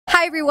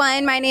Hi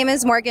everyone, my name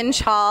is Morgan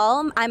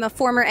Chall. I'm a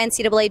former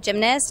NCAA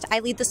gymnast. I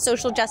lead the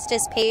social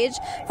justice page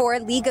for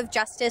League of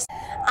Justice.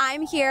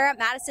 I'm here at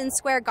Madison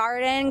Square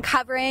Garden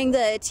covering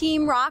the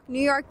Team Rock New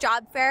York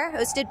Job Fair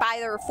hosted by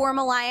the Reform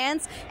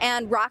Alliance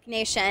and Rock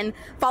Nation.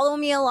 Follow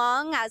me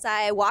along as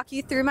I walk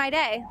you through my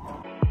day.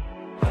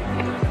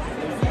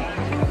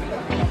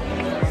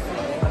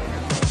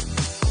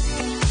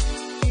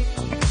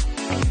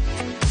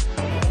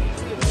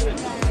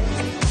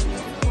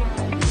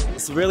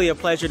 It's really a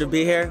pleasure to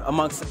be here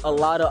amongst a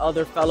lot of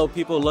other fellow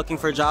people looking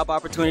for job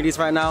opportunities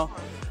right now.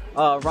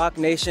 Rock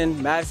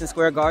Nation, Madison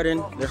Square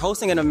Garden, they're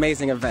hosting an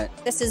amazing event.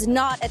 This is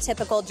not a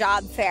typical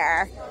job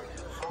fair.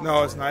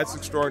 No, it's not. It's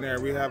extraordinary.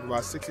 We have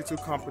about 62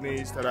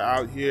 companies that are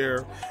out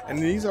here, and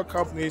these are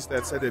companies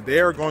that said that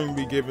they are going to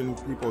be giving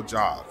people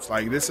jobs.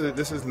 Like this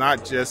is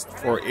not just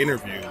for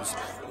interviews.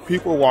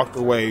 People walked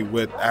away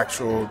with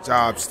actual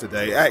jobs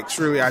today.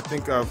 Actually, I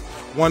think of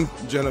one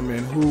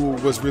gentleman who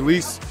was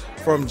released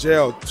from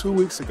jail 2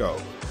 weeks ago.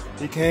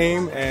 He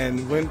came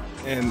and went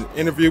and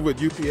interviewed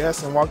with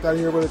UPS and walked out of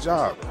here with a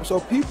job. So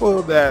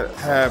people that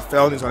have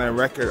felonies on their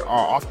record are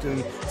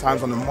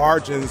oftentimes on the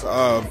margins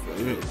of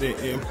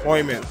the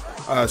employment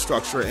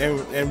structure,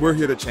 and we're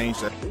here to change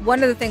that.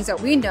 One of the things that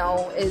we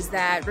know is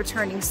that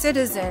returning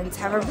citizens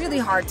have a really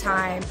hard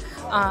time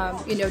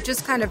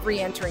just kind of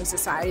re-entering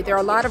society. There are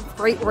a lot of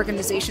great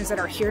organizations that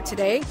are here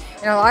today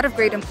and a lot of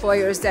great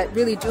employers that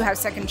really do have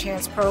second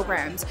chance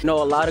programs. You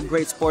know, a lot of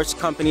great sports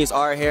companies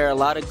are here, a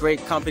lot of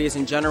great companies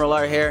in general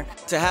are here.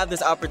 To have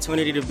this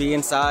opportunity to be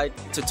inside,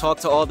 to talk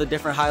to all the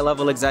different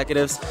high-level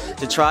executives,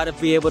 to try to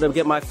be able to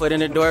get my foot in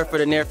the door for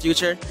the near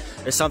future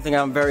is something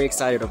I'm very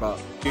excited about.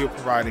 We're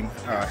providing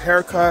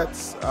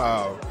haircuts,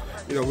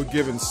 we're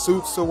giving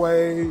suits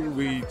away.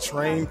 We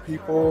train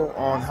people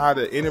on how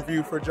to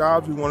interview for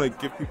jobs. We want to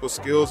give people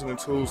skills and the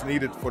tools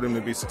needed for them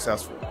to be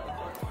successful.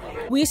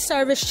 We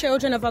service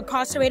children of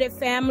incarcerated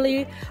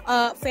families,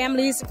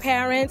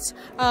 parents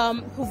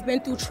who've been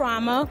through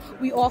trauma.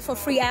 We offer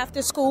free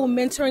after-school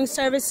mentoring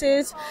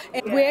services.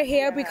 And we're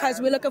here because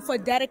we're looking for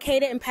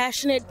dedicated and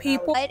passionate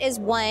people. What is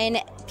one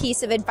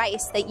piece of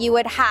advice that you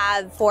would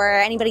have for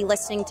anybody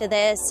listening to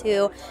this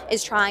who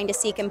is trying to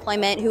seek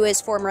employment, who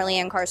is formerly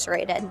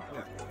incarcerated?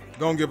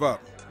 Don't give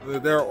up.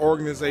 There are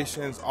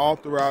organizations all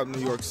throughout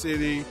New York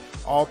City,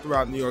 all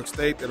throughout New York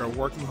State that are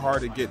working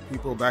hard to get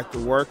people back to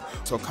work.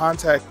 So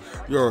contact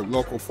your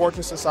local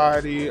Fortune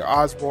Society,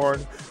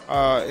 Osborne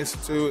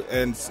Institute,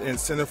 and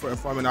Center for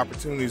Employment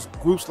Opportunities.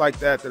 Groups like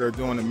that are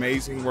doing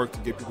amazing work to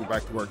get people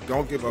back to work.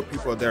 Don't give up.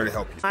 People are there to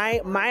help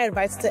you. My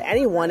advice to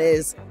anyone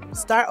is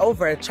start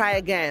over, try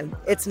again.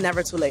 It's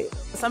never too late.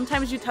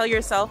 Sometimes you tell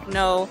yourself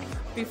no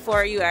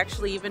before you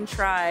actually even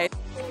try.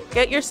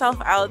 Get yourself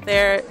out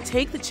there,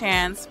 take the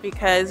chance,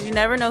 because you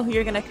never know who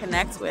you're going to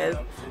connect with,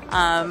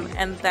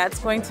 and that's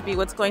going to be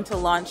what's going to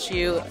launch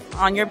you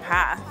on your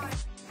path.